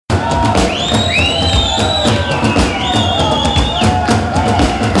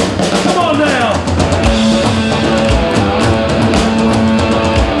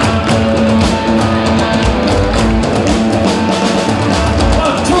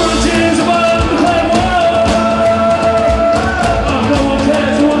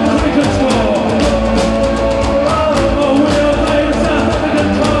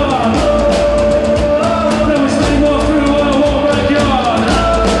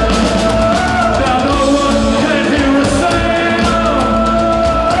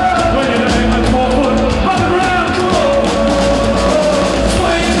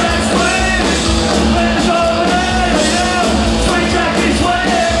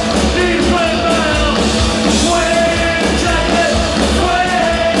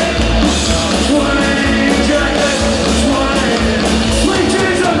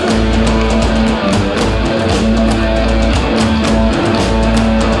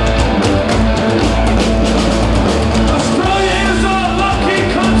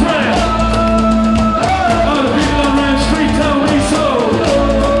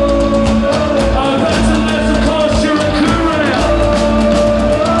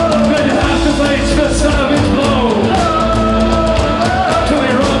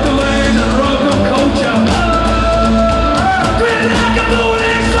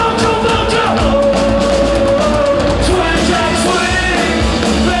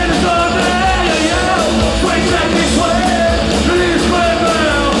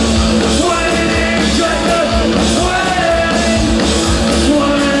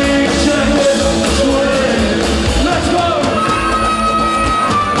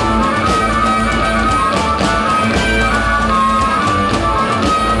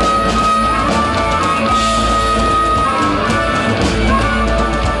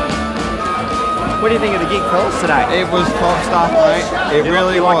else today? It was top stuff, mate. It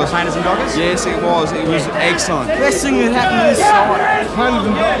really like was. the painters and dockers? Yes, it was. It was excellent. Best thing that happened this side. Painters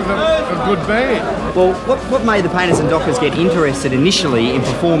and Dockers are a good band. Well, what made the painters and dockers get interested initially in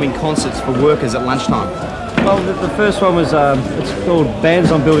performing concerts for workers at lunchtime? Well, the first one was, it's called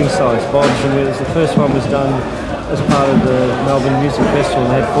Bands on Building Sites, Bob's, and the first one was done as part of the Melbourne Music Festival.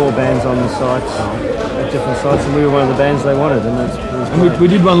 They had 4 bands on the sites, at different sites, and we were one of the bands they wanted, and that's and we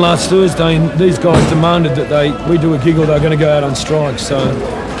did one last Thursday, and these guys demanded that we do a gig or they're going to go out on strike, so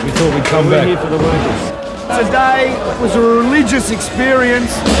we thought we'd come back. We're here for the workers. Today was a religious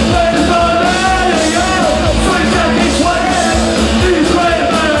experience.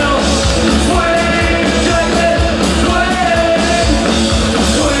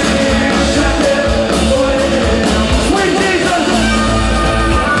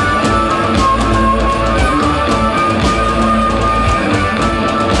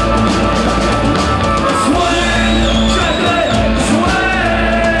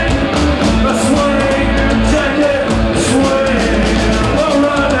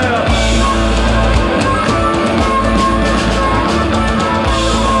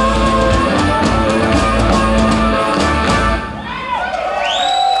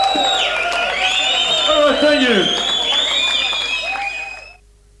 Thank you.